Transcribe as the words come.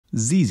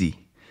ZeZe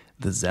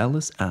the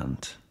Zealous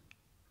Ant.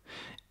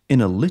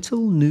 In a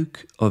little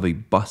nook of a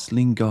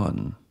bustling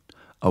garden,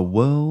 a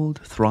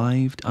world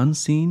thrived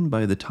unseen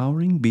by the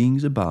towering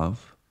beings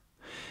above.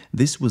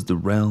 This was the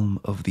realm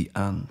of the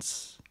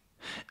ants,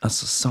 a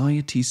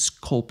society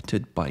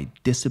sculpted by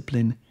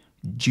discipline,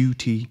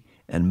 duty,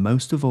 and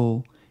most of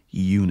all,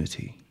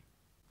 unity.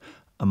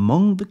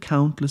 Among the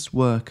countless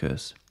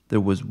workers, there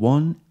was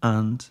one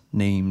ant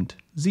named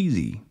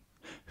ZeZe,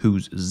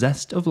 whose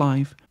zest of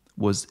life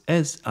was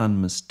as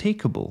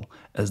unmistakable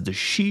as the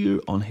shear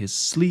on his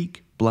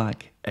sleek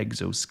black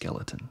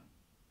exoskeleton.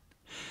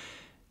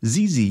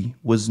 ZeZe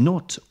was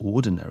not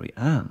ordinary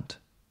ant.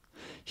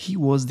 He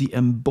was the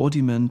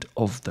embodiment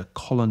of the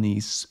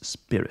colony's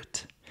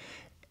spirit.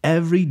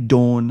 Every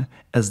dawn,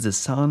 as the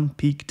sun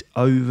peeked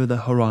over the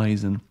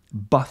horizon,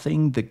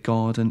 bathing the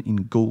garden in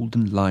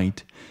golden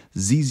light,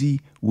 ZeZe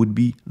would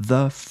be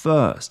the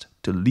first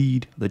to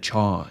lead the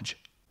charge.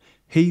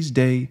 His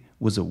day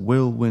was a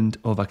whirlwind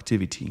of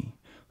activity,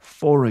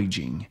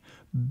 foraging,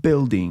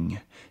 building,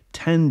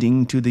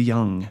 tending to the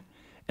young,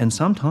 and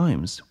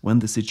sometimes, when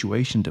the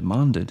situation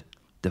demanded,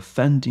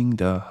 defending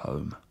their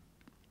home.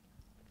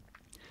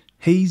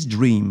 His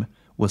dream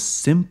was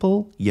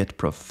simple yet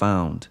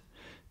profound,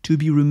 to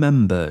be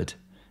remembered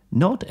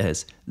not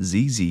as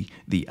ZeZe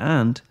the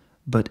ant,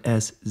 but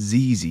as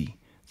ZeZe,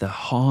 the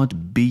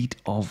heartbeat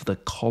of the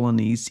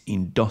colony's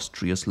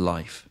industrious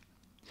life.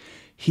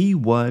 He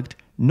worked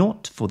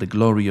not for the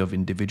glory of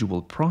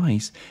individual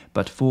prize,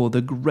 but for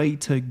the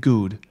greater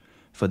good,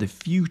 for the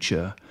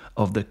future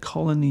of the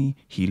colony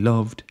he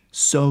loved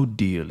so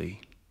dearly.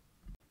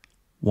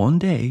 One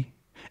day,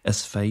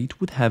 as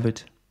fate would have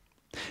it,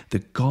 the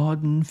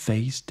garden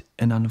faced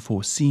an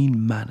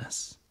unforeseen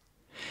menace.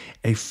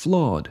 A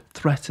flood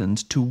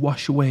threatened to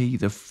wash away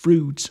the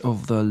fruits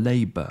of their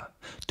labor,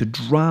 to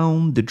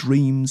drown the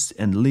dreams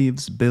and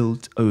lives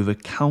built over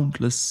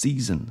countless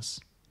seasons.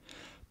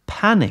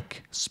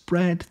 Panic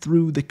spread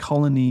through the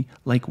colony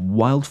like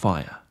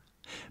wildfire,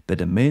 but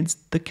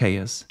amidst the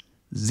chaos,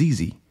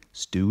 ZeZe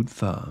stood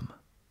firm.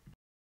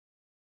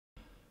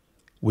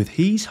 With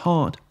his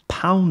heart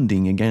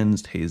pounding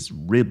against his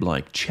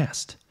rib-like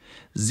chest,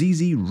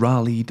 ZeZe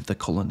rallied the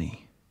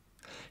colony.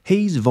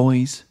 His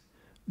voice,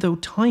 though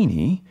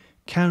tiny,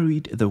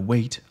 carried the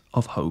weight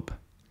of hope.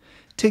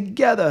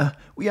 Together,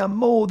 we are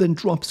more than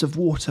drops of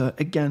water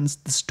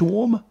against the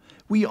storm.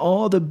 We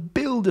are the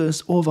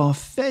builders of our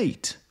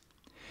fate.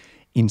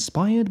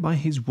 Inspired by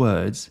his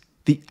words,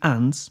 the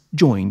ants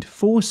joined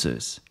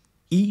forces,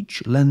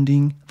 each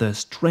lending their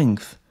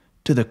strength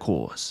to the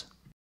cause.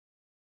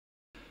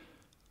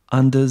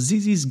 Under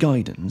ZeZe's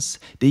guidance,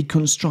 they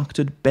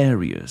constructed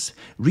barriers,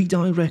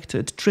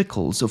 redirected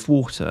trickles of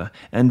water,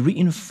 and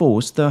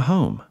reinforced their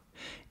home.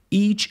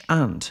 Each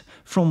ant,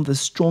 from the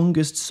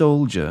strongest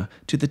soldier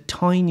to the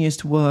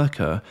tiniest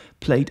worker,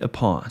 played a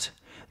part,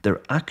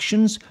 their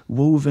actions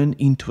woven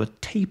into a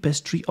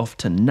tapestry of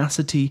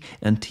tenacity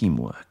and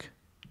teamwork.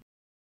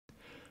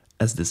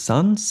 As the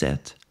sun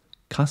set,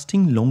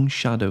 casting long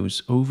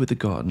shadows over the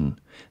garden,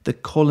 the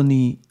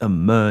colony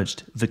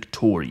emerged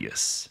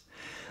victorious.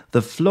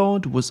 The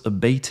flood was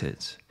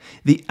abated,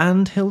 the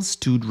anthill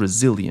stood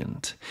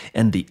resilient,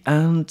 and the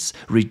ants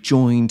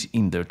rejoined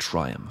in their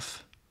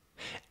triumph.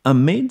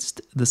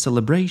 Amidst the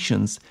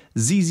celebrations,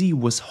 ZeZe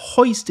was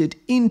hoisted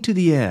into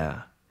the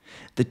air,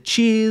 the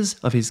cheers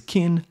of his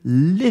kin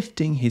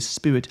lifting his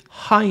spirit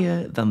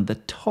higher than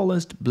the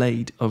tallest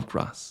blade of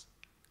grass.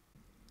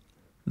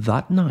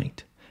 That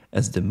night,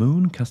 as the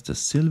moon cast a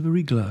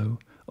silvery glow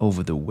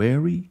over the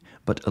weary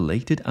but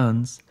elated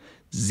ants,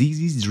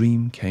 ZeZe's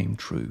dream came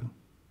true.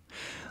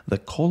 The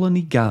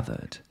colony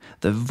gathered,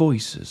 their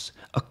voices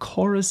a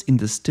chorus in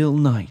the still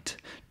night,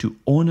 to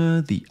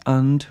honor the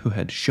ant who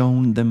had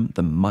shown them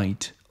the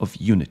might of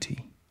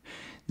unity.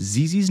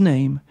 ZeZe's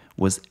name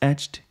was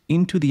etched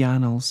into the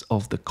annals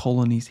of the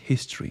colony's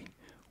history,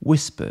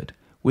 whispered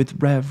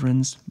with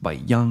reverence by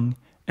young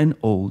and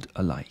old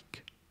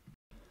alike.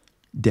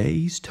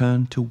 Days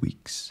turned to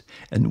weeks,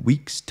 and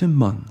weeks to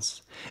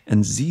months,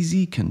 and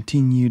ZeZe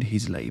continued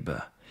his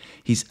labor,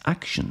 his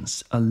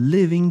actions a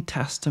living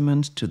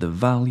testament to the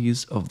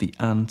values of the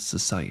ant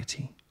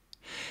society.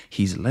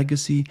 His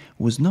legacy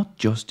was not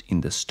just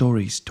in the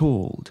stories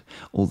told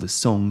or the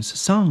songs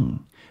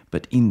sung,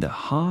 but in the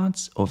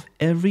hearts of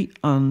every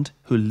ant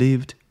who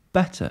lived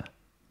better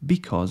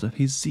because of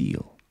his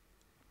zeal.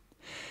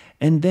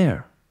 And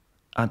there,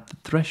 at the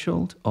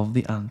threshold of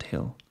the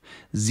anthill,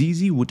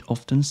 ZeZe would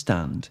often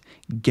stand,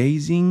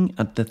 gazing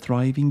at the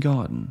thriving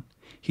garden,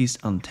 his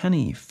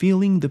antennae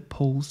feeling the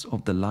pulse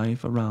of the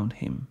life around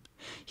him.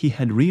 He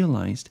had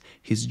realized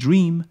his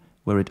dream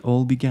where it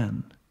all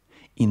began,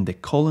 in the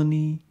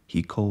colony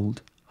he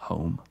called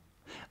home,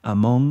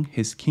 among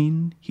his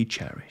kin he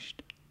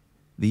cherished.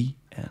 The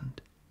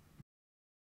end.